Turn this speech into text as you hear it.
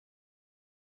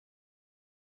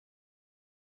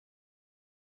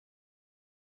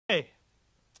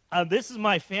This is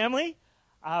my family.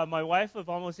 My wife of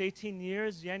almost 18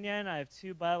 years, Yan Yan. I have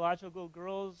two biological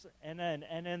girls, Anna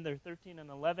and Enan. They're 13 and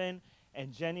 11.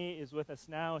 And Jenny is with us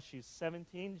now. She's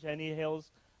 17.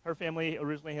 Her family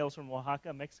originally hails from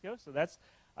Oaxaca, Mexico. So that's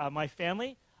my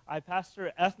family. I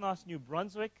pastor Ethnos, New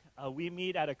Brunswick. We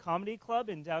meet at a comedy club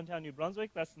in downtown New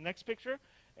Brunswick. That's the next picture.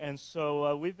 And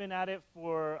so we've been at it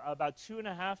for about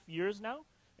 2.5 years now.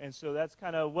 And so that's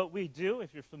kind of what we do.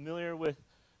 If you're familiar with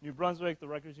New Brunswick, the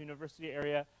Rutgers University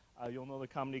area, you'll know the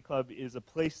comedy club is a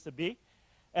place to be.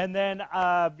 And then,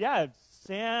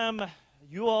 Sam,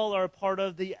 you all are a part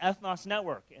of the Ethnos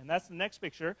Network. And that's the next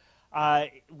picture.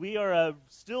 We are a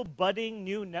still budding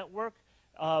new network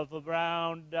of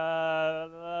around,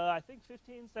 I think,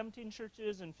 15, 17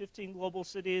 churches in 15 global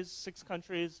cities, 6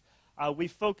 countries. We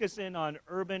focus in on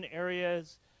urban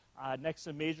areas next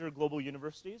to major global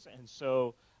universities. And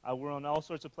so we're on all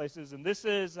sorts of places. And this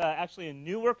is actually in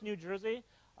Newark, New Jersey.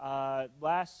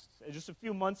 Just a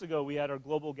few months ago, we had our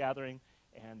global gathering.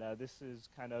 And this is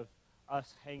kind of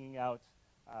us hanging out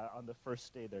on the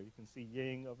first day there. You can see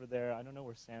Ying over there. I don't know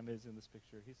where Sam is in this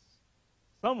picture. He's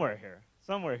somewhere here.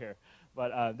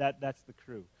 But that's the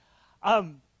crew.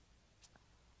 I'm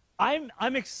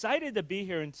excited to be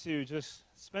here and to just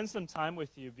spend some time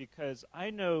with you because I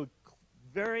know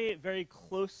very, very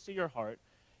close to your heart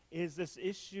is this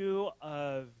issue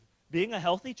of being a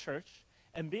healthy church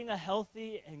and being a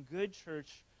healthy and good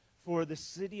church for the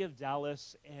city of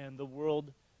Dallas and the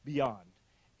world beyond.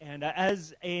 And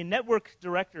as a network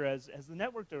director, as the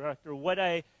network director, what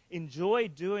I enjoy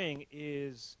doing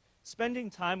is spending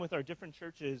time with our different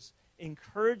churches,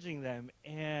 encouraging them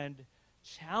and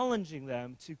challenging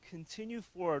them to continue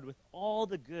forward with all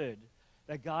the good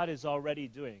that God is already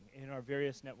doing in our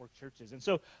various network churches. And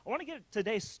so I want to get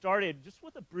today started just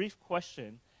with a brief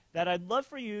question that I'd love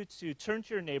for you to turn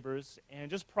to your neighbors and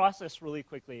just process really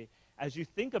quickly as you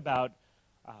think about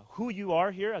who you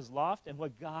are here as Loft and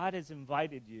what God has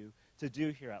invited you to do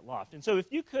here at Loft. And so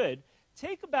if you could,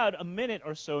 take about a minute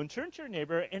or so and turn to your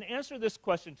neighbor and answer this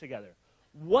question together.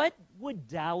 What would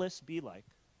Dallas be like?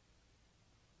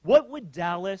 What would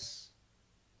Dallas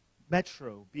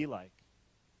Metro be like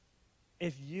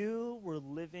if you were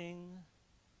living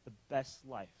the best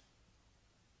life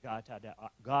God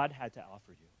had to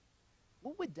offer you?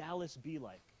 What would Dallas be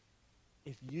like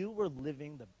if you were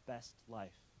living the best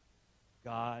life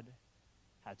God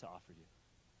had to offer you?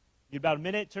 You about a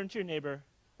minute, turn to your neighbor.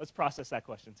 Let's process that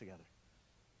question together.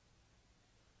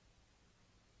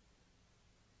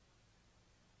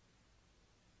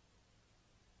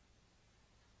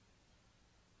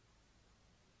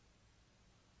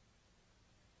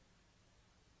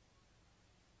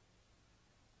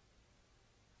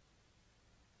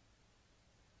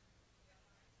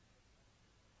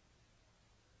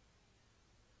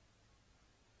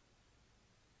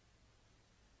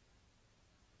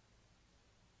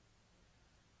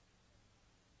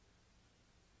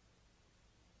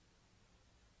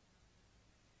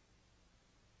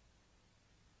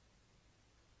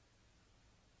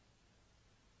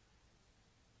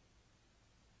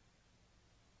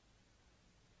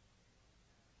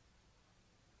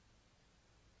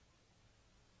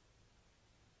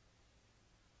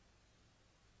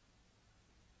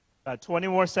 About 20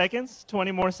 more seconds.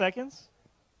 20 more seconds.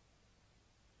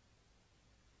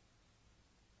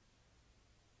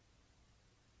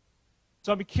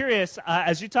 So I'm curious,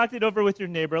 as you talked it over with your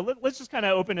neighbor, let's just kind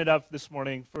of open it up this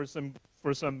morning for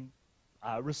some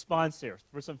response here,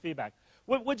 for some feedback.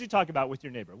 What would you talk about with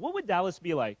your neighbor? What would Dallas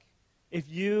be like if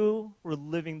you were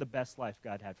living the best life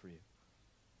God had for you?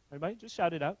 Everybody, just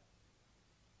shout it out.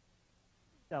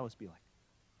 What would Dallas be like?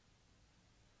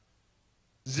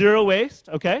 Zero waste,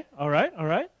 okay, all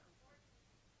right.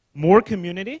 More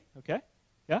community, okay,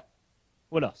 yeah.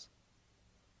 What else?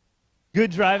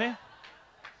 Good driving.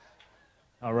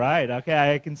 All right,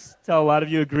 okay, I can tell a lot of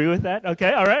you agree with that.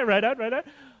 Okay, all right, right on.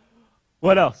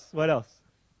 What else?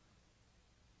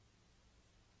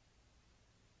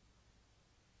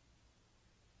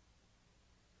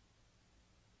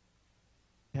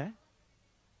 Okay.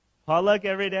 Potluck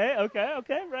every day, okay,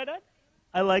 right on.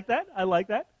 I like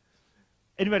that.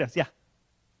 Anybody else? Yeah.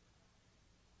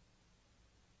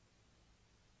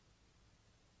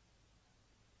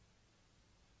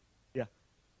 Yeah.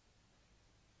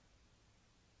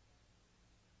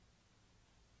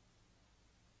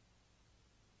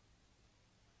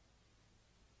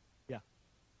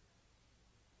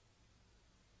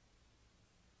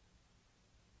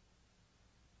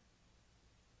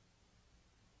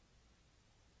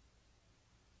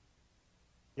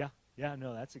 Yeah. Yeah,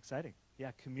 no, that's exciting.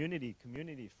 Yeah, community,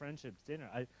 friendships, dinner.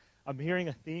 I'm hearing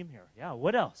a theme here. Yeah,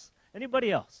 what else?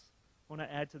 Anybody else want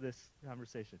to add to this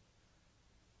conversation?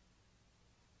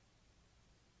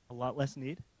 A lot less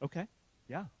need? Okay.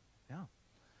 Yeah.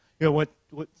 You know,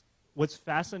 what's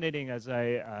fascinating as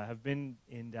I have been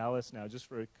in Dallas now just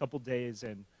for a couple days,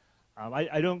 and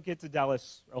I don't get to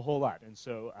Dallas a whole lot, and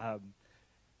so,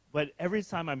 but every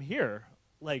time I'm here,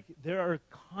 like, there are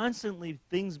constantly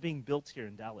things being built here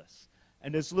in Dallas,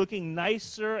 and it's looking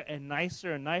nicer and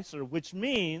nicer and nicer, which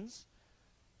means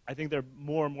I think there are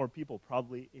more and more people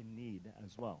probably in need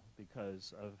as well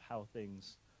because of how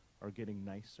things are getting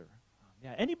nicer.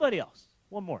 Yeah, anybody else?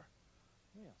 One more.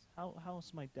 Yes. How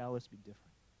else might Dallas be different?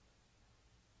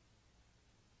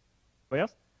 Anybody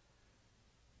else?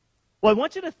 Well, I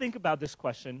want you to think about this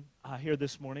question here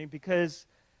this morning because,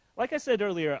 like I said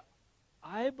earlier,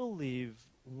 I believe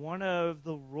one of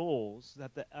the roles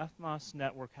that the Ethnos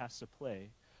Network has to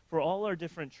play for all our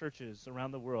different churches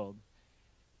around the world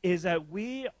is that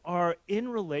we are in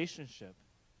relationship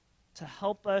to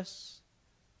help us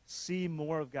see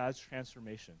more of God's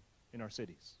transformation in our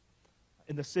cities.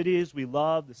 In the cities we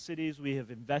love, the cities we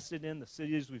have invested in, the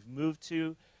cities we've moved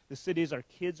to, the cities our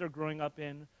kids are growing up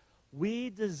in, we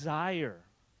desire,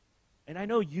 and I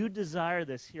know you desire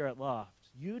this here at Loft,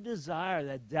 you desire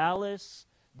that Dallas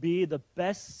be the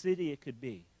best city it could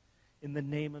be in the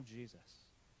name of Jesus.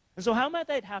 And so how might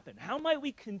that happen? How might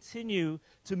we continue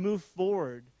to move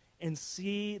forward and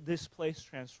see this place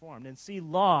transformed and see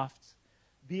Loft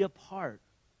be a part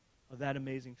of that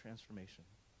amazing transformation?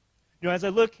 You know, as I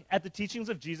look at the teachings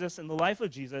of Jesus and the life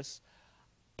of Jesus,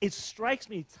 it strikes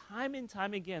me time and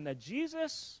time again that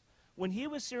Jesus, when he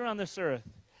was here on this earth,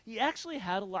 he actually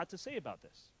had a lot to say about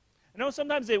this. I know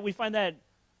sometimes we find that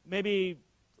maybe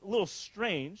a little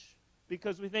strange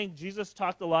because we think Jesus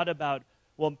talked a lot about,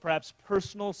 well, perhaps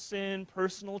personal sin,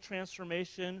 personal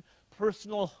transformation,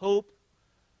 personal hope.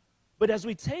 But as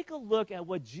we take a look at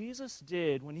what Jesus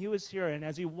did when he was here and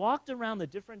as he walked around the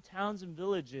different towns and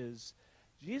villages,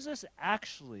 Jesus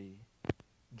actually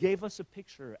gave us a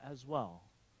picture as well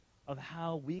of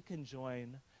how we can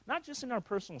join, not just in our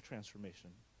personal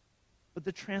transformation, but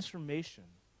the transformation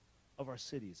of our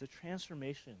cities, the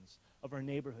transformations of our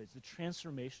neighborhoods, the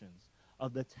transformations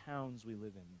of the towns we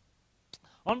live in.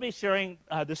 I want to be sharing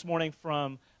this morning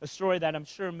from a story that I'm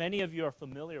sure many of you are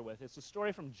familiar with. It's a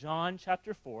story from John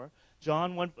chapter 4.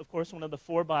 John, of course, one of the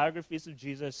 4 biographies of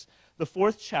Jesus, the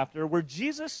 4th chapter, where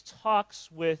Jesus talks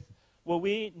with what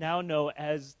we now know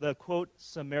as the, quote,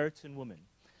 Samaritan woman.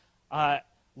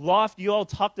 Loft, you all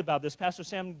talked about this. Pastor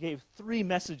Sam gave 3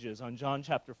 messages on John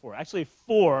chapter 4. Actually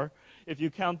 4, if you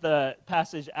count the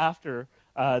passage after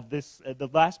the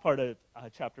last part of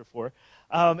chapter 4.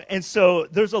 And so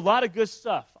there's a lot of good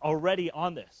stuff already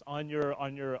on this, in your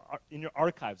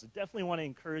archives. I definitely want to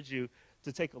encourage you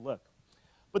to take a look.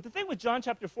 But the thing with John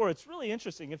chapter 4, it's really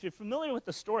interesting. If you're familiar with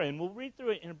the story, and we'll read through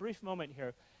it in a brief moment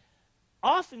here,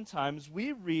 oftentimes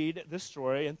we read this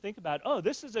story and think about, oh,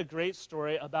 this is a great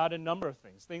story about a number of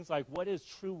things. Things like what is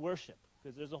true worship?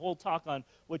 Because there's a whole talk on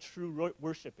what true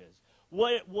worship is.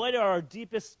 What are our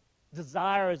deepest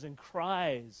desires and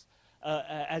cries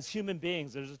as human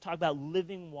beings? There's a talk about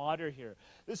living water here.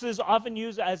 This is often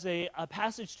used as a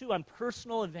passage, too, on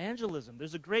personal evangelism.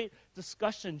 There's a great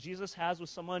discussion Jesus has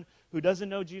with someone who doesn't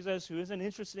know Jesus, who isn't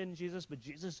interested in Jesus, but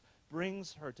Jesus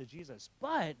brings her to Jesus.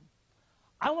 But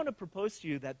I want to propose to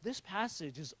you that this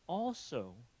passage is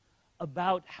also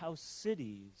about how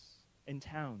cities and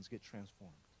towns get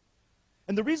transformed.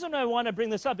 And the reason I want to bring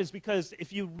this up is because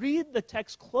if you read the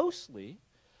text closely,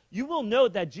 you will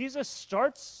note that Jesus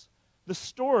starts the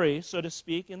story, so to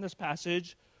speak, in this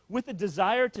passage with a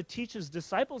desire to teach his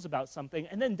disciples about something.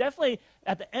 And then definitely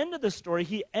at the end of the story,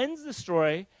 he ends the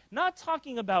story not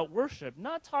talking about worship,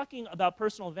 not talking about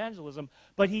personal evangelism,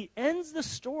 but he ends the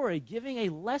story giving a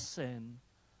lesson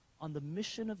on the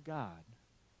mission of God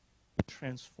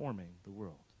transforming the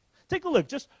world. Take a look,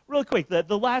 just real quick, the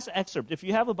last excerpt. If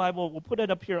you have a Bible, we'll put it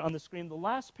up here on the screen. The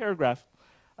last paragraph.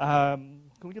 Can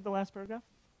we get the last paragraph?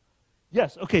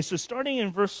 Yes, okay, so starting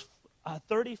in verse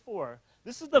 34,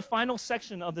 this is the final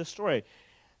section of this story.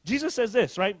 Jesus says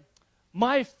this, right?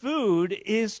 My food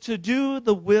is to do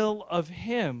the will of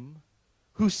him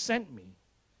who sent me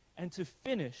and to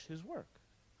finish his work.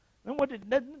 Then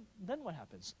what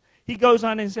happens? He goes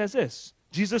on and says this.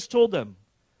 Jesus told them,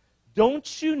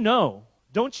 don't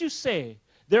you say,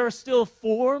 there are still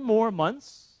 4 more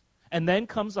months and then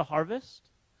comes the harvest?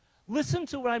 Listen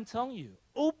to what I'm telling you.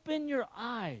 Open your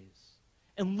eyes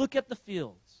and look at the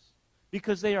fields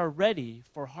because they are ready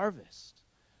for harvest.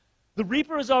 The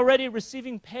reaper is already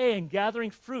receiving pay and gathering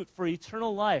fruit for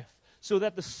eternal life so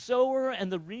that the sower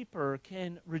and the reaper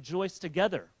can rejoice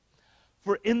together.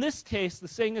 For in this case, the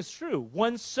saying is true: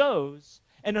 one sows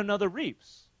and another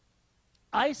reaps.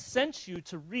 I sent you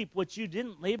to reap what you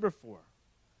didn't labor for.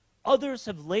 Others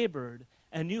have labored,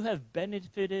 and you have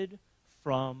benefited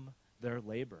from their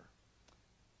labor.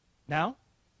 Now,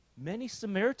 many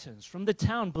Samaritans from the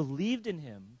town believed in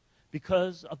him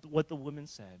because of what the woman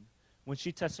said when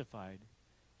she testified,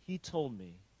 "He told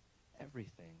me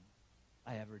everything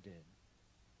I ever did."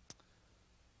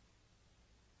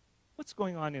 What's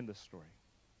going on in this story?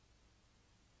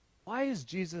 Why is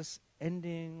Jesus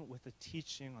ending with a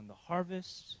teaching on the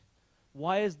harvest?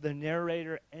 Why is the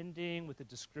narrator ending with a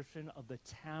description of the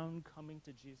town coming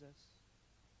to Jesus?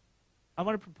 I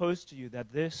want to propose to you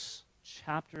that this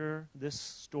chapter, this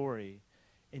story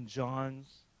in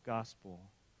John's gospel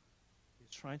is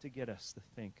trying to get us to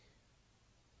think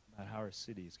about how our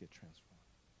cities get transformed.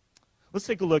 Let's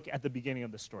take a look at the beginning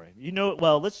of the story. You know it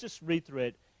well. Let's just read through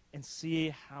it and see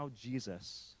how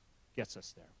Jesus gets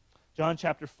us there. John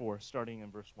chapter 4, starting in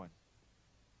verse 1.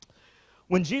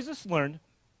 When Jesus learned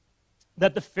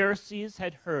that the Pharisees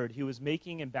had heard he was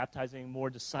making and baptizing more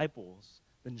disciples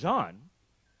than John,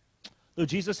 though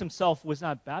Jesus himself was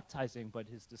not baptizing, but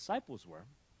his disciples were,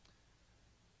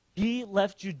 he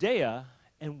left Judea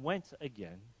and went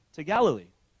again to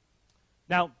Galilee.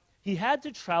 Now, he had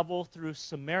to travel through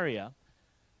Samaria,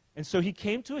 and so he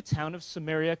came to a town of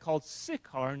Samaria called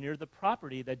Sychar, near the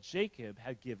property that Jacob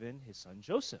had given his son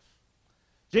Joseph.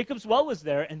 Jacob's well was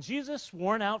there, and Jesus,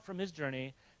 worn out from his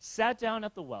journey, sat down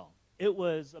at the well. It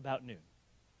was about noon.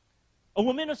 A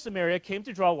woman of Samaria came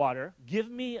to draw water.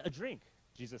 "Give me a drink,"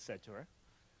 Jesus said to her,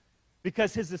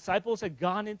 because his disciples had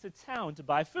gone into town to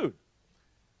buy food.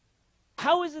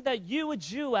 "How is it that you, a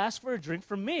Jew, ask for a drink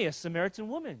from me, a Samaritan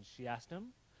woman?" she asked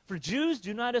him. "For Jews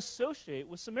do not associate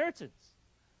with Samaritans."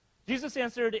 Jesus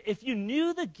answered, "If you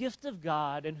knew the gift of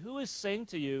God and who is saying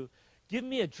to you, 'Give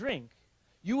me a drink,'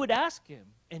 you would ask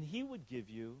him, and he would give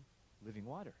you living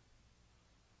water."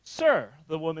 "Sir,"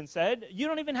 the woman said, "you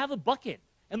don't even have a bucket,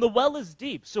 and the well is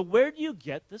deep, so where do you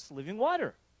get this living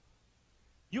water?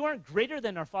 You aren't greater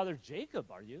than our father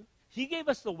Jacob, are you? He gave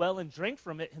us the well and drank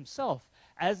from it himself,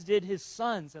 as did his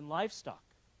sons and livestock."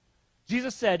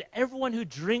 Jesus said, "Everyone who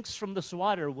drinks from this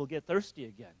water will get thirsty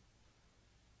again.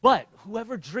 But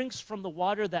whoever drinks from the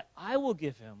water that I will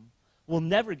give him will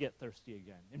never get thirsty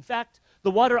again. In fact, the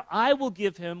water I will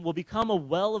give him will become a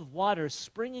well of water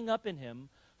springing up in him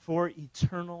for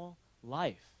eternal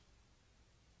life."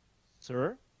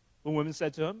 "Sir," the woman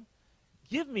said to him,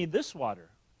 "give me this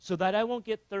water so that I won't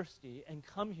get thirsty and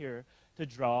come here to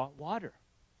draw water."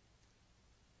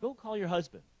 "Go call your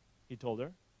husband," he told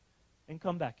her, "and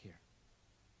come back here."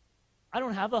 "I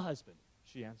don't have a husband,"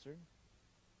 she answered.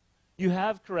 "You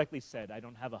have correctly said, 'I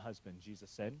don't have a husband,'"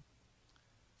 Jesus said.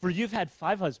 "For you've had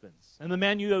 5 husbands, and the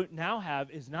man you now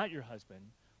have is not your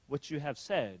husband. What you have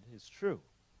said is true."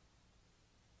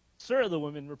 "Sir," the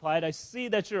woman replied, "I see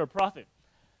that you're a prophet.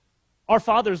 Our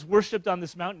fathers worshipped on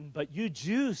this mountain, but you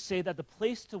Jews say that the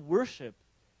place to worship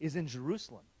is in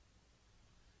Jerusalem."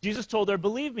 Jesus told her,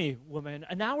 "Believe me, woman,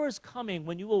 an hour is coming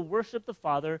when you will worship the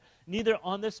Father neither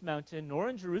on this mountain nor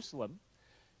in Jerusalem.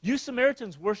 You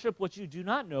Samaritans worship what you do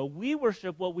not know. We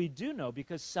worship what we do know,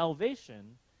 because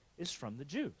salvation is from the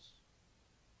Jews.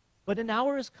 But an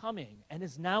hour is coming and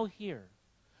is now here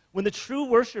when the true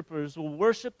worshipers will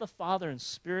worship the Father in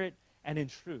spirit and in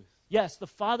truth. Yes, the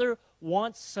Father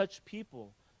wants such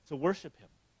people to worship him.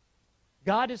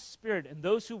 God is spirit, and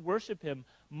those who worship him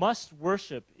must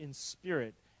worship in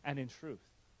spirit and in truth."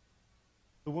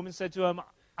 The woman said to him,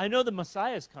 "I know the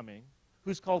Messiah is coming,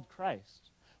 who's called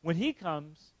Christ. When he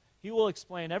comes, he will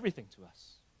explain everything to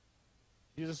us."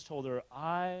 Jesus told her,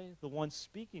 "I, the one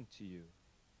speaking to you,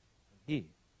 am he."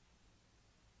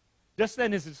 Just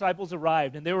then his disciples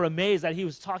arrived, and they were amazed that he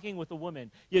was talking with a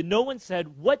woman. Yet no one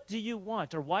said, "What do you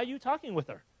want?" or "Why are you talking with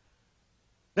her?"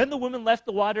 Then the woman left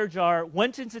the water jar,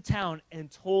 went into town,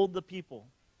 and told the people,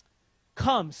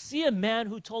 "Come, see a man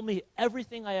who told me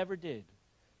everything I ever did.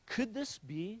 Could this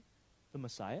be the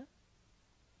Messiah?"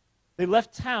 They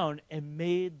left town and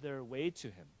made their way to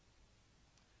him.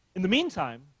 In the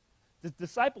meantime, the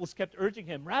disciples kept urging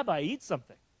him, "Rabbi, eat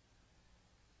something."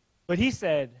 But he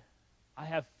said, "I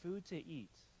have food to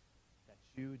eat that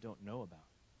you don't know about."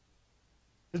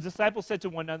 The disciples said to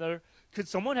one another, "Could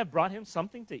someone have brought him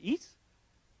something to eat?"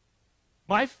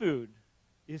 "My food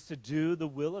is to do the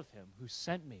will of him who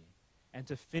sent me and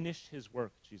to finish his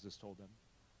work," Jesus told them.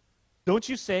 "Don't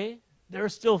you say there are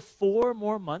still 4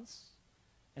 more months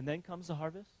and then comes the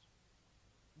harvest?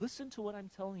 Listen to what I'm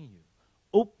telling you.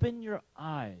 Open your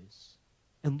eyes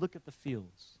and look at the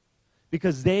fields,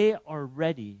 because they are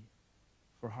ready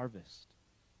for harvest.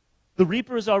 The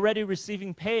reaper is already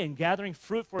receiving pay and gathering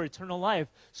fruit for eternal life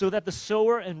so that the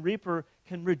sower and reaper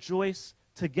can rejoice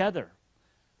together.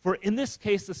 For in this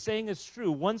case, the saying is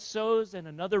true, one sows and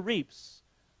another reaps.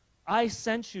 I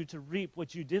sent you to reap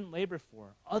what you didn't labor for.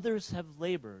 Others have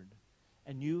labored,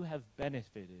 and you have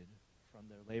benefited from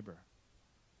their labor.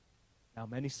 Now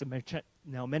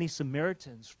many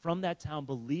Samaritans from that town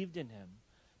believed in him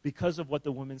because of what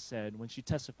the woman said when she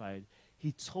testified,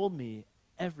 he told me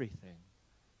everything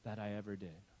that I ever did.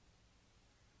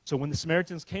 So when the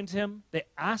Samaritans came to him, they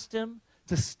asked him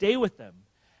to stay with them,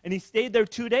 and he stayed there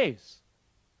 2 days.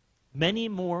 Many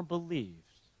more believed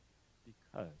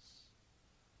because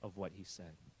of what he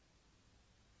said.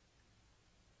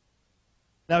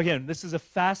 Now again, this is a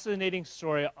fascinating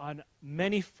story on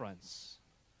many fronts.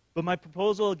 But my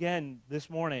proposal again this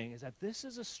morning is that this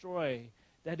is a story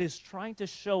that is trying to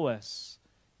show us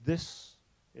this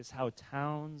is how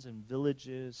towns and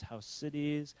villages, how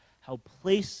cities, how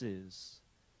places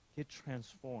get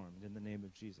transformed in the name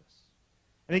of Jesus.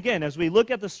 And again, as we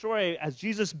look at the story, as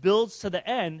Jesus builds to the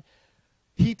end,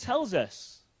 he tells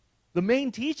us the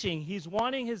main teaching he's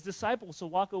wanting his disciples to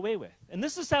walk away with. And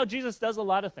this is how Jesus does a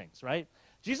lot of things, right?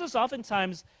 Jesus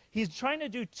oftentimes, he's trying to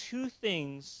do two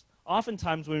things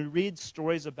oftentimes when we read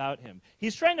stories about him.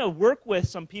 He's trying to work with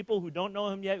some people who don't know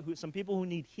him yet, some people who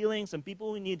need healing, some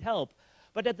people who need help.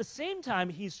 But at the same time,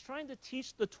 he's trying to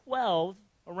teach the 12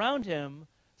 around him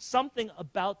something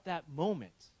about that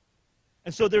moment.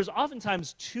 And so there's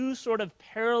oftentimes two sort of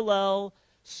parallel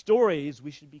stories we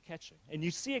should be catching. And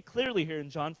you see it clearly here in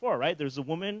John 4, right? There's a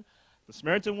woman, the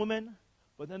Samaritan woman,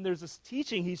 but then there's this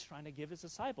teaching he's trying to give his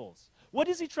disciples. What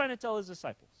is he trying to tell his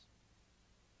disciples?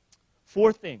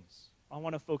 4 things I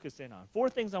want to focus in on. 4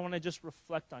 things I want to just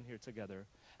reflect on here together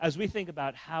as we think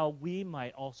about how we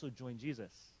might also join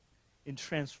Jesus in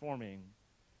transforming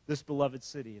this beloved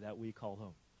city that we call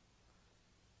home.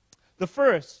 The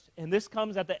first, and this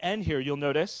comes at the end here, you'll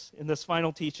notice in this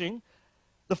final teaching,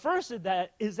 the first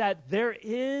is that there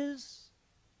is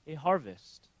a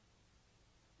harvest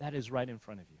that is right in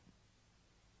front of you.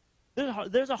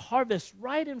 There's a harvest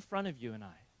right in front of you and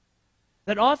I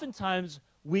that oftentimes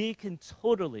we can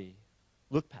totally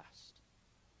look past.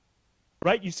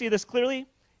 Right? You see this clearly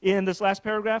in this last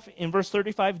paragraph in verse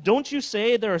 35. Don't you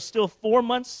say there are still 4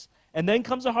 months and then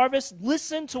comes a harvest?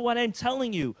 Listen to what I'm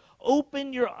telling you.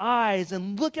 Open your eyes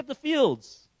and look at the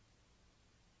fields.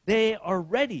 They are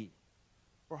ready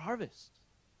for harvest.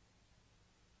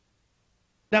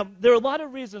 Now, there are a lot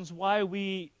of reasons why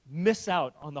we miss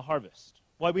out on the harvest,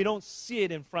 why we don't see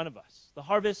it in front of us. The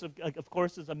harvest, of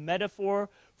course, is a metaphor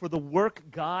for the work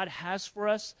God has for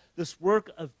us, this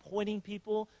work of pointing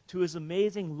people to his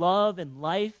amazing love and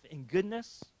life and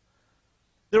goodness.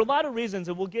 There are a lot of reasons,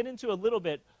 and we'll get into a little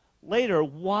bit later,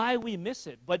 why we miss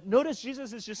it. But notice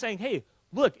Jesus is just saying, hey,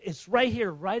 look, it's right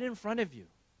here, right in front of you.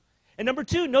 And number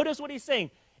 2, notice what he's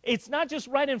saying. It's not just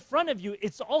right in front of you,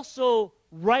 it's also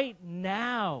right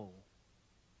now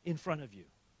in front of you.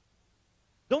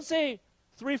 Don't say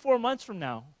 3-4 months from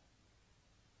now.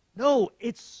 No,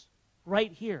 it's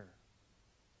right here,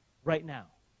 right now.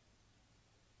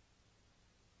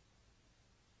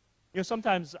 You know,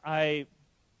 sometimes I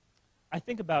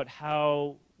think about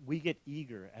how we get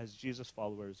eager as Jesus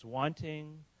followers,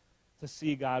 wanting to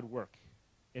see God work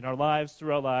in our lives,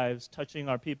 through our lives, touching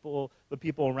our people, the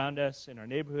people around us, in our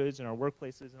neighborhoods, in our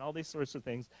workplaces, and all these sorts of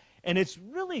things. And it's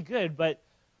really good, but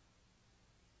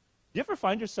do you ever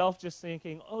find yourself just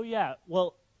thinking, oh yeah,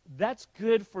 well, that's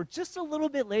good for just a little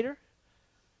bit later?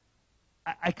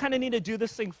 I kind of need to do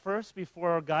this thing first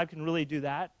before God can really do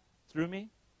that through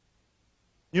me.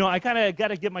 You know, I kind of got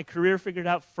to get my career figured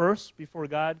out first before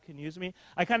God can use me.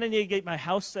 I kind of need to get my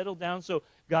house settled down so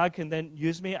God can then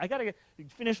use me. I got to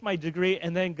finish my degree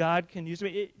and then God can use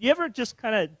me. You ever just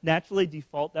kind of naturally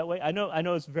default that way? I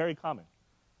know it's very common.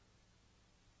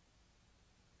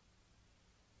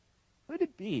 Could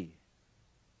it be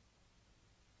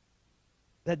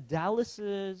that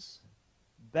Dallas's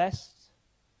best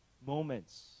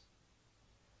moments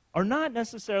are not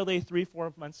necessarily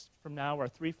 3-4 months from now or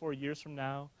 3-4 years from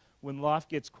now when life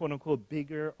gets quote-unquote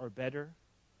bigger or better?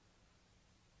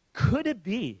 Could it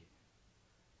be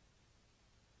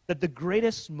that the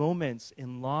greatest moments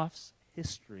in life's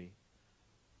history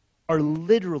are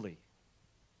literally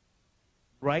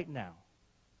right now,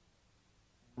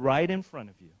 right in front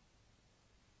of you,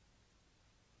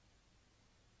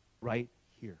 right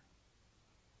here?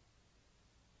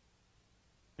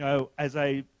 You know, as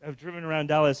I have driven around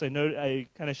Dallas, I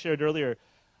kind of shared earlier,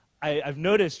 I've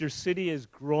noticed your city is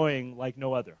growing like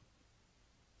no other.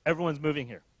 Everyone's moving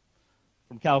here,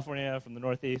 from California, from the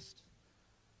Northeast.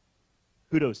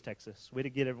 Kudos, Texas. Way to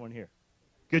get everyone here.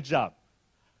 Good job.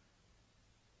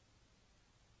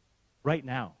 Right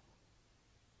now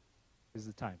is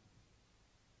the time.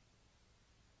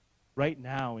 Right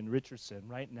now in Richardson,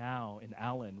 right now in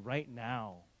Allen, right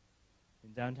now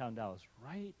in downtown Dallas,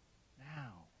 right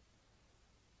now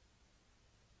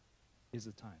is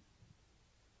the time.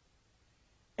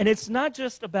 And it's not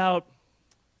just about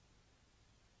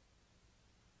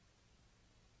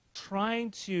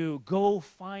trying to go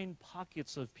find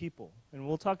pockets of people. And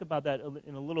we'll talk about that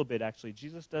in a little bit, actually.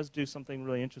 Jesus does do something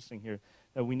really interesting here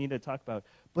that we need to talk about.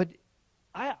 But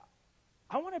I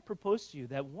want to propose to you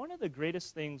that one of the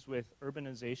greatest things with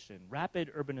urbanization,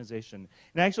 rapid urbanization, and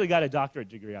I actually got a doctorate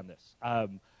degree on this.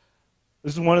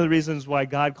 This is one of the reasons why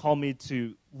God called me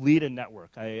to lead a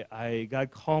network.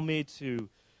 God called me to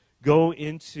go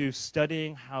into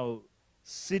studying how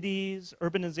cities,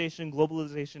 urbanization,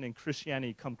 globalization, and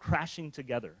Christianity come crashing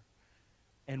together,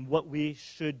 and what we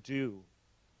should do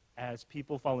as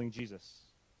people following Jesus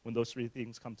when those three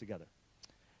things come together.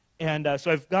 And so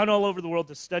I've gone all over the world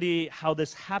to study how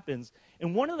this happens.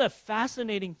 And one of the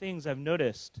fascinating things I've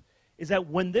noticed is that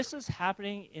when this is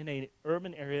happening in an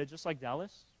urban area just like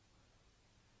Dallas,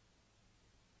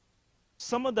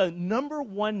 some of the number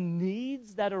one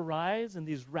needs that arise in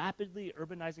these rapidly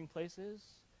urbanizing places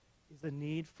is the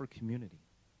need for community.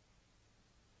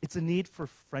 It's a need for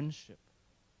friendship.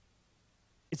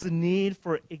 It's a need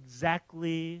for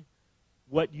exactly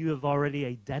what you have already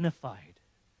identified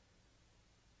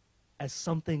as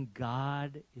something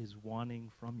God is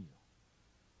wanting from you,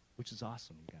 which is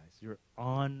awesome, you guys. You're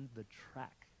on the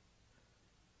track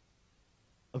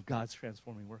of God's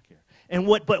transforming work here. And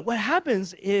what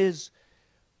happens is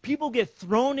people get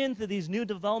thrown into these new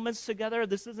developments together.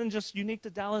 This isn't just unique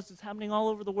to Dallas. It's happening all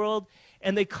over the world.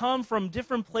 And they come from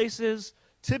different places,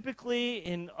 typically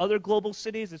in other global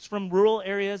cities. It's from rural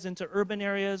areas into urban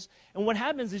areas. And what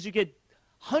happens is you get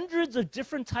hundreds of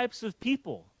different types of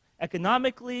people,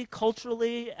 economically,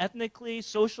 culturally, ethnically,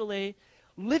 socially,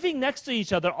 living next to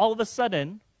each other all of a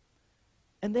sudden,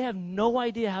 and they have no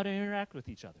idea how to interact with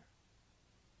each other.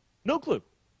 No clue.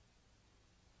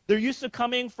 They're used to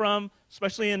coming from,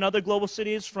 especially in other global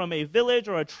cities, from a village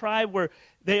or a tribe where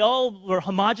they all were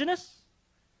homogenous.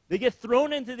 They get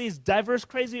thrown into these diverse,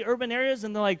 crazy urban areas,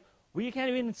 and they're like, we can't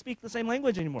even speak the same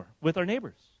language anymore with our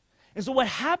neighbors. And so what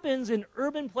happens in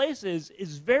urban places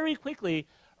is very quickly,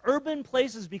 urban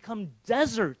places become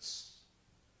deserts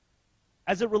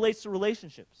as it relates to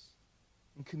relationships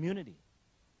and community,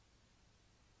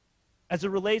 as it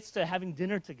relates to having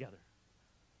dinner together.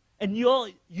 And you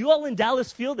all in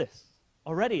Dallas feel this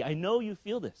already. I know you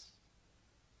feel this.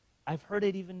 I've heard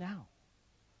it even now.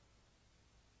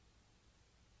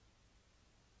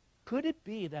 Could it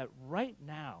be that right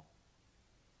now,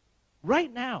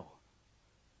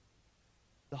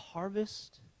 the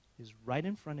harvest is right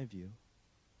in front of you,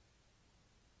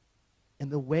 and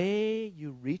the way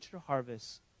you reach your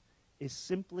harvest is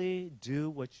simply do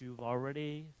what you've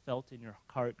already felt in your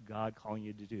heart God calling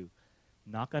you to do.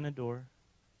 Knock on a door,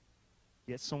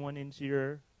 get someone into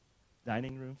your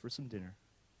dining room for some dinner,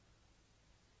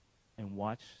 and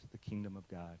watch the kingdom of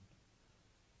God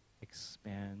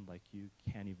expand like you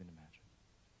can't even imagine.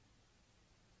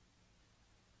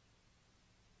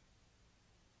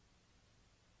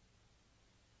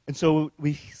 And so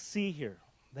we see here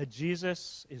that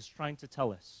Jesus is trying to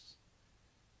tell us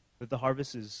that the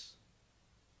harvest is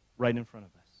right in front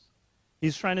of us.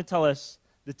 He's trying to tell us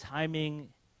the timing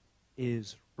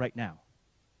is right now.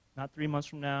 Not 3 months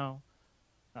from now,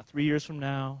 not 3 years from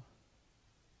now.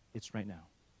 It's right now.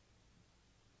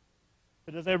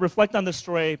 But as I reflect on this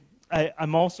story,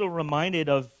 I'm also reminded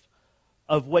of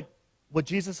what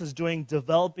Jesus is doing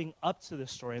developing up to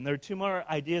this story. And there are two more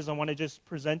ideas I want to just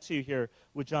present to you here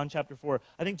with John chapter 4.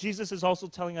 I think Jesus is also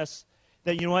telling us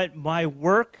that, you know what, my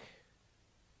work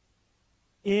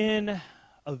in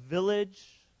a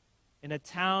village, in a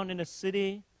town, in a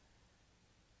city,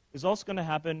 is also going to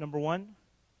happen, number one,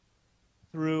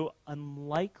 through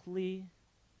unlikely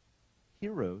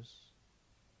heroes,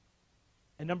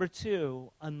 and number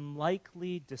two,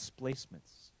 unlikely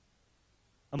displacements.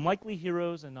 Unlikely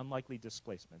heroes and unlikely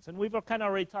displacements. And we've kind of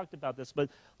already talked about this, but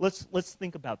let's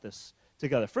think about this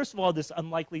together. First of all, this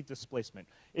unlikely displacement.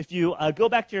 If you go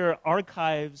back to your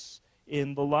archives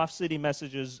in the Loft City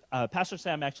messages, Pastor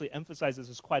Sam actually emphasizes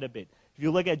this quite a bit. If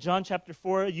you look at John chapter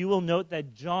 4, you will note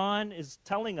that John is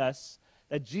telling us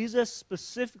that Jesus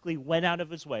specifically went out of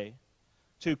his way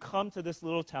to come to this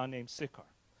little town named Sychar.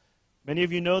 Many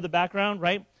of you know the background,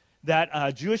 right?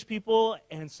 That Jewish people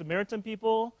and Samaritan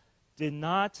people did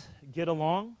not get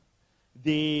along.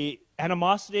 The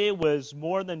animosity was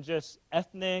more than just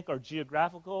ethnic or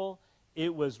geographical.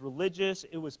 It was religious.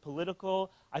 It was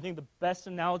political. I think the best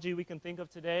analogy we can think of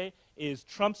today is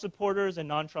Trump supporters and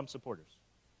non-Trump supporters.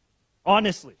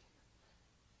 Honestly.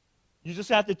 You just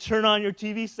have to turn on your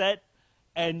TV set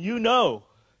and you know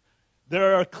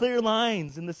there are clear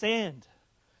lines in the sand,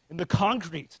 in the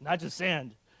concrete, not just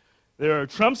sand. There are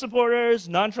Trump supporters,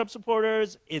 non-Trump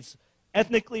supporters. It's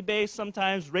ethnically based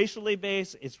sometimes, racially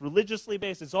based. It's religiously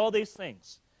based. It's all these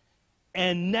things.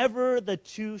 And never the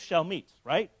two shall meet,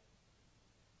 right?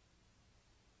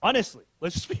 Honestly,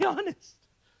 let's just be honest.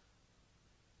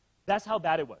 That's how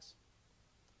bad it was.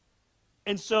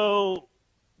 And so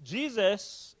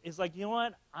Jesus is like, you know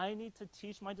what? I need to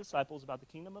teach my disciples about the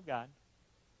kingdom of God,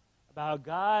 about how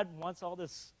God wants all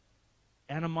this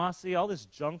animosity, all this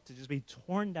junk to just be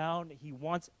torn down. He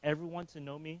wants everyone to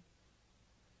know me.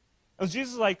 And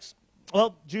Jesus is like,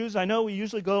 well, Jews, I know we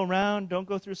usually go around, don't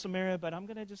go through Samaria, but I'm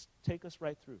going to just take us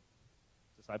right through.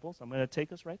 Disciples, I'm going to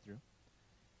take us right through.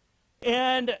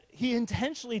 And he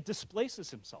intentionally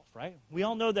displaces himself, right? We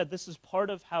all know that this is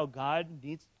part of how God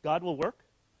will work.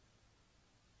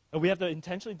 And we have to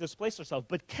intentionally displace ourselves.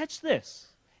 But catch this.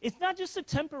 It's not just a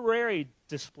temporary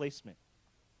displacement.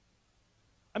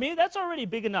 I mean, that's already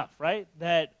big enough, right?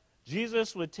 That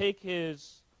Jesus would take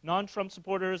his non-Trump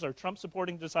supporters or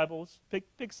Trump-supporting disciples,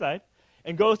 pick side,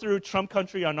 and go through Trump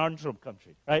country or non-Trump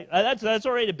country, right? That's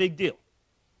already a big deal,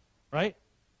 right?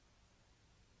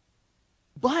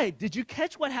 But did you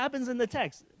catch what happens in the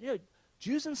text? You know,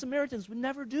 Jews and Samaritans would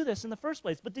never do this in the first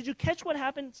place. But did you catch what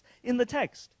happens in the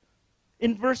text?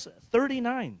 In verse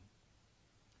 39.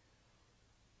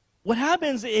 What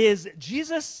happens is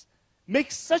Jesus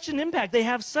makes such an impact. They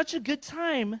have such a good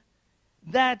time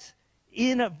that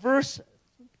in verse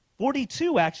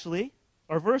 42, actually,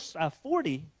 or verse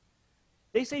 40,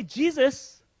 they say,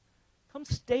 Jesus, come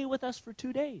stay with us for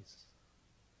 2 days.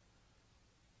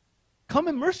 Come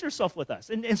immerse yourself with us.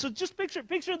 And so just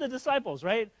picture the disciples,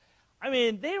 right? I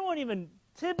mean, they won't even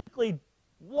typically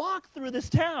walk through this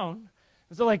town.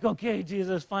 And so like, okay,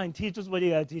 Jesus, fine, teach us what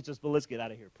you got to teach us, but let's get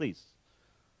out of here, please.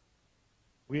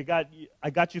 I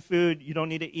got you food. You don't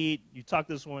need to eat. You talk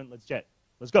to this woman. Let's jet.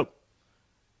 Let's go.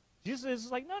 Jesus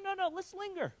is like, no, let's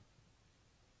linger.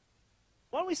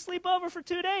 Why don't we sleep over for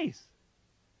 2 days?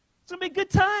 It's going to be a good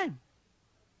time.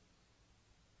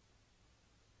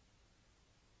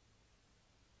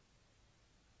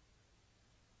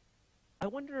 I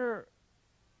wonder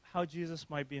how Jesus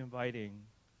might be inviting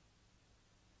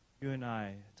you and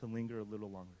I to linger a little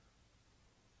longer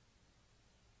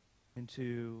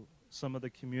into some of the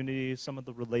communities, some of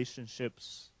the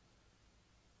relationships,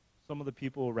 some of the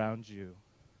people around you,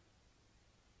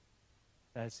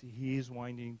 as he's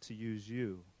wanting to use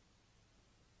you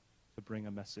to bring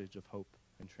a message of hope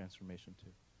and transformation to.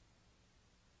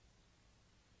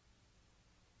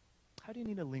 How do you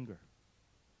need to linger?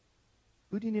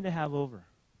 Who do you need to have over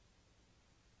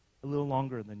a little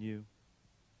longer than you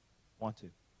want to?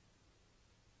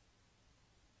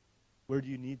 Where do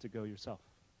you need to go yourself?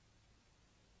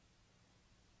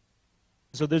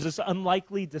 So there's this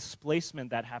unlikely displacement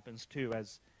that happens too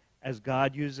as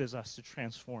God uses us to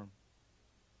transform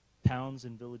towns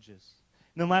and villages.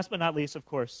 And then last but not least, of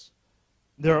course,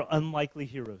 there are unlikely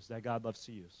heroes that God loves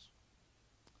to use.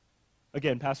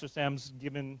 Again, Pastor Sam's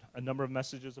given a number of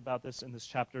messages about this in this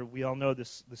chapter. We all know the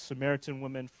Samaritan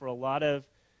woman, for a lot of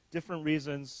different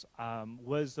reasons,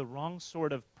 was the wrong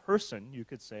sort of person, you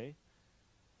could say.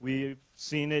 We've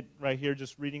seen it right here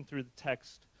just reading through the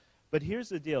text. But here's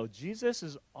the deal. Jesus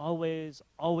is always,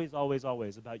 always, always,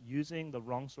 always about using the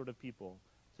wrong sort of people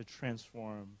to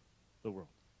transform the world.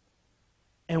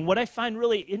 And what I find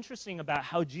really interesting about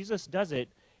how Jesus does it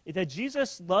is that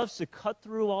Jesus loves to cut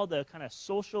through all the kind of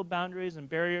social boundaries and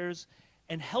barriers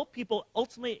and help people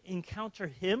ultimately encounter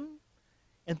him,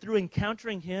 and through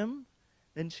encountering him,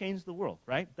 then change the world,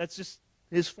 right? That's just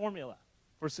his formula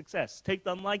for success. Take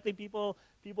the unlikely people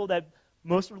that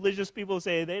most religious people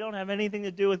say they don't have anything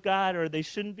to do with God, or they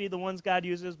shouldn't be the ones God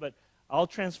uses, but I'll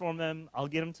transform them, I'll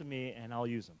get them to me, and I'll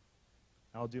use them.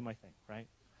 I'll do my thing, right?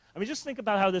 I mean, just think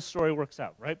about how this story works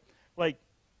out, right? Like,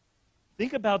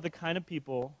 think about the kind of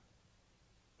people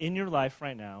in your life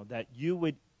right now that you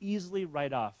would easily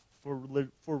write off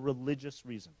for religious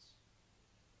reasons,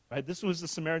 right? This was the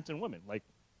Samaritan woman, like,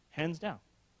 hands down.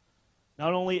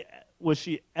 Not only was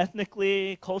she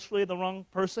ethnically, culturally the wrong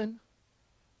person,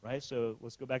 right? So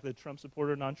let's go back to the Trump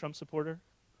supporter, non-Trump supporter,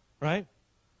 right?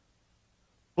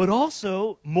 But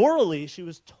also, morally, she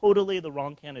was totally the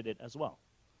wrong candidate as well.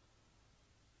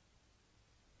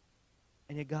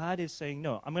 And yet God is saying,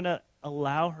 no, I'm going to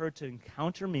allow her to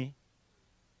encounter me,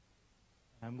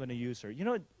 I'm going to use her. You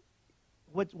know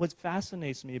what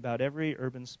fascinates me about every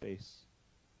urban space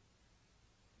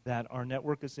that our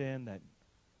network is in, that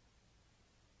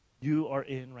you are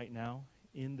in right now,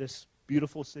 in this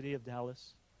beautiful city of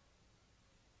Dallas,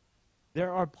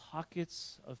 there are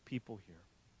pockets of people here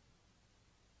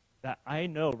that I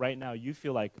know right now you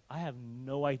feel like, I have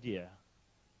no idea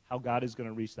how God is going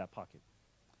to reach that pocket.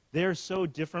 They're so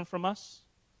different from us.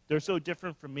 They're so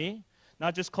different from me,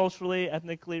 not just culturally,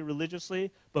 ethnically,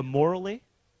 religiously, but morally.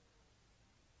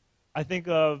 I think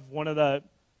of one of the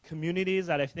communities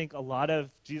that I think a lot of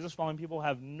Jesus-following people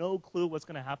have no clue what's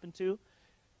going to happen to,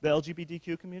 the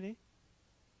LGBTQ community.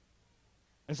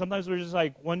 And sometimes we're just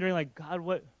like wondering, like, God,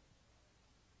 what?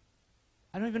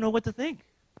 I don't even know what to think.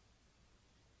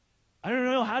 I don't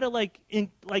know how to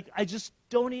I just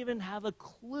don't even have a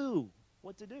clue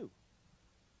what to do.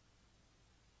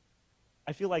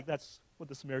 I feel like that's what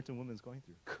the Samaritan woman is going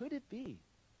through. Could it be?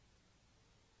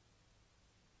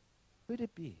 Could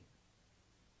it be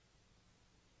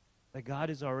that God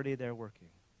is already there working?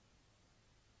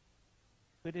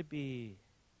 Could it be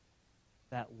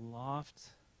that Loft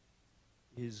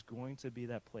is going to be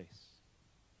that place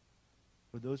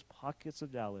where those pockets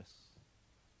of Dallas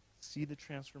see the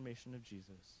transformation of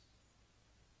Jesus,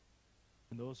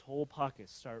 and those whole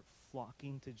pockets start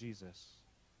flocking to Jesus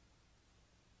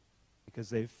because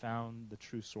they've found the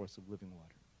true source of living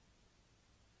water?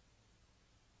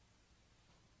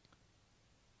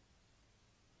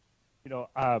 You know,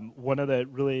 one of the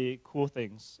really cool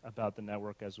things about the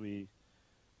network as we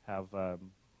have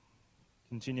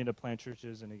continued to plant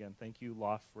churches, and again, thank you,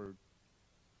 Loft, for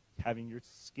having your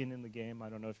skin in the game. I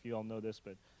don't know if you all know this,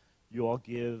 but you all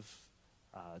give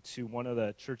to one of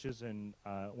the churches in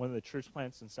one of the church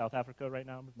plants in South Africa right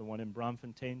now, the one in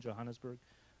Braamfontein, Johannesburg.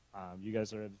 You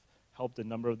guys have helped a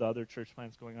number of the other church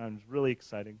plants going on. It's really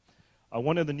exciting.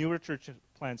 One of the newer church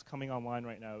plants coming online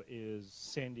right now is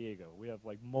San Diego. We have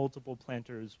like multiple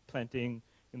planters planting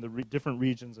in the different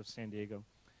regions of San Diego.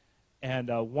 And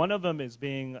one of them is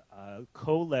being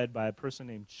co-led by a person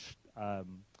named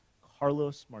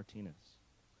Carlos Martinez.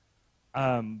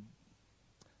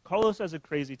 Carlos has a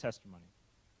crazy testimony,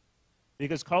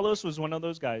 because Carlos was one of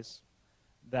those guys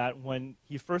that when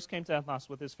he first came to Ethnos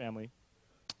with his family,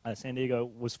 San Diego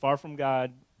was far from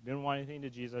God, didn't want anything to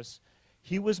Jesus.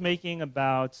 He was making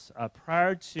about,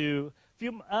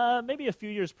 maybe a few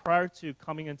years prior to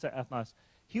coming into Ethnos,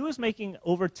 he was making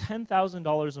over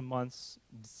 $10,000 a month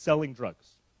selling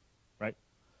drugs, right?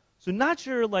 So not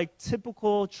your like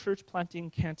typical church planting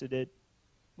candidate,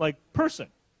 like person.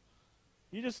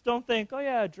 You just don't think, oh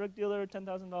yeah, drug dealer,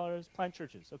 $10,000, plant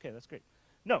churches. Okay, that's great.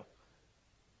 No.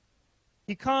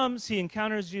 He comes, he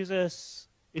encounters Jesus.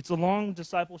 It's a long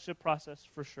discipleship process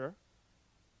for sure.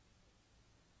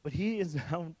 But he is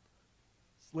now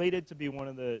slated to be one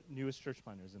of the newest church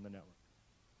planters in the network.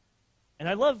 And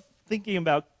I love thinking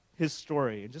about his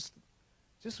story, and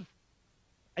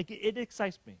it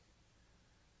excites me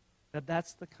that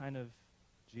that's the kind of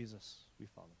Jesus we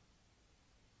follow.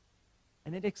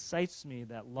 And it excites me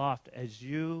that Loft, as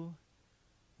you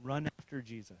run after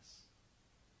Jesus,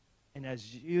 and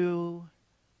as you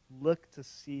look to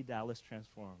see Dallas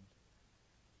transformed,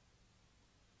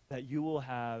 that you will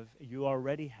have, you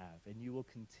already have, and you will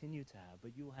continue to have,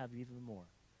 but you will have even more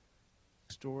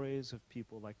stories of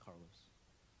people like Carlos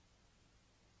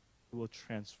who will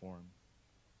transform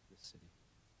this city.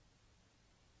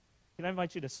 Can I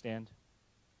invite you to stand?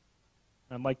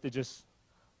 I'd like to just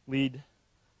lead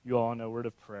you all in a word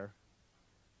of prayer.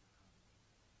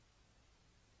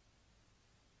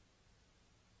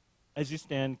 As you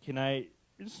stand, can I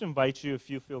just invite you, if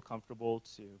you feel comfortable,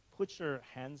 to put your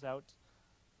hands out,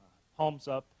 palms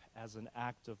up, as an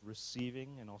act of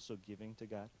receiving and also giving to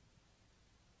God.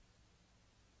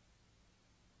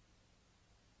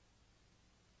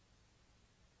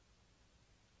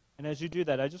 And as you do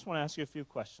that, I just want to ask you a few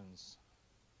questions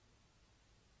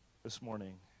this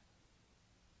morning.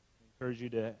 I encourage you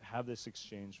to have this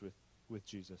exchange with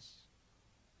Jesus.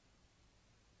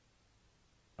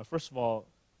 First of all,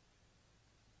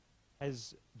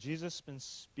 has Jesus been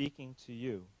speaking to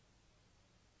you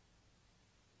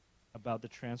about the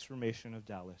transformation of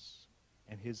Dallas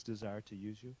and his desire to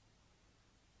use you?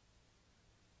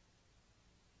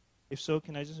 If so,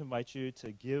 can I just invite you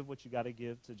to give what you got to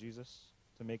give to Jesus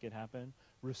to make it happen?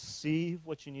 Receive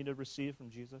what you need to receive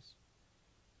from Jesus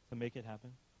to make it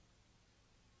happen.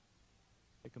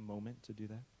 Take a moment to do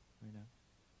that right now.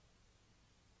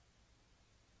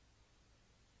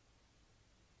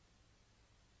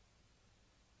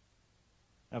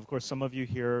 Now, of course, some of you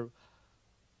here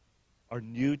are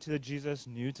new to Jesus,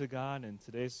 new to God, and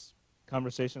today's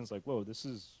conversation is like, whoa, this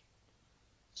is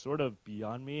sort of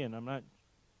beyond me, and I'm not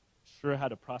sure how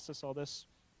to process all this.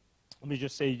 Let me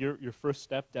just say your first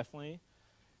step definitely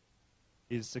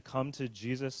is to come to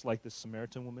Jesus like the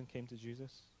Samaritan woman came to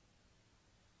Jesus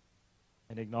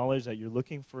and acknowledge that you're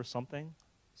looking for something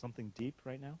deep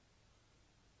right now.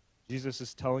 Jesus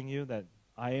is telling you that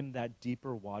I am that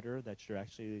deeper water that you're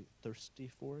actually thirsty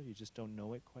for. You just don't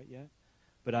know it quite yet.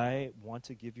 But I want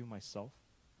to give you myself.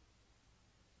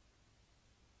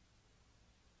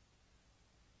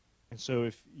 And so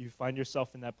if you find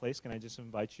yourself in that place, can I just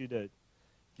invite you to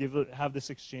have this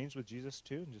exchange with Jesus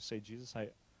too, and just say, Jesus,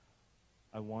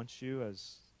 I want you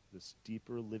as this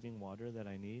deeper living water that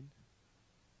I need.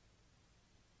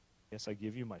 Yes, I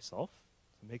give you myself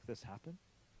to make this happen.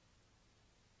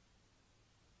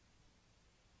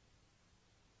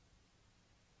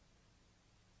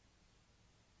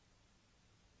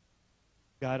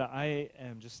 God, I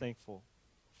am just thankful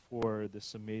for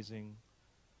this amazing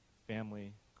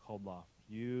family called Loft.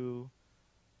 You,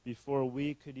 before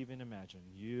we could even imagine,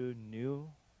 you knew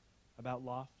about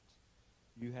Loft.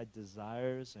 You had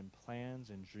desires and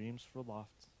plans and dreams for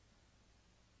Loft.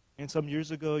 And some years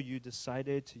ago, you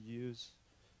decided to use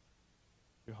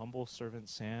your humble servant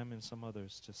Sam and some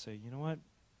others to say, you know what?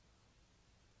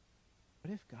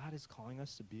 What if God is calling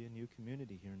us to be a new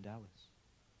community here in Dallas?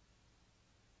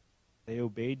 They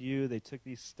obeyed you. They took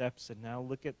these steps, and now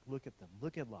look at them.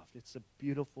 Look at Loft. It's a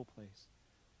beautiful place.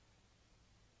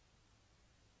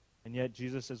 And yet,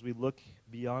 Jesus, as we look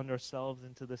beyond ourselves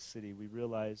into the city, we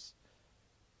realize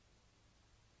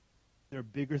there are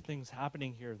bigger things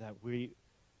happening here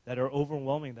that are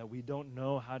overwhelming, that we don't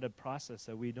know how to process,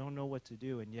 that we don't know what to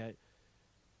do, and yet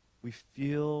we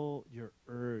feel your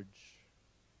urge,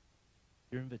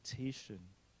 your invitation.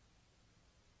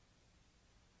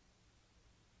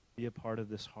 Be a part of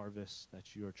this harvest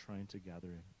that you are trying to gather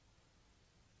in.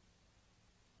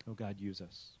 Oh God, use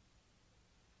us.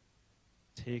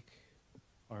 Take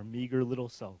our meager little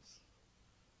selves.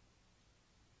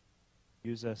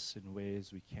 Use us in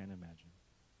ways we can't imagine,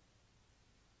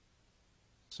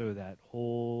 so that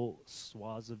whole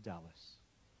swaths of Dallas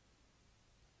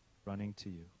running to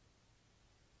you.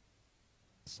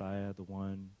 Messiah, the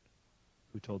one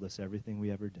who told us everything we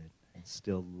ever did and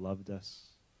still loved us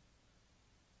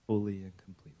fully and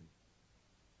completely.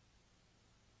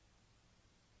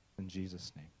 In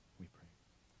Jesus' name.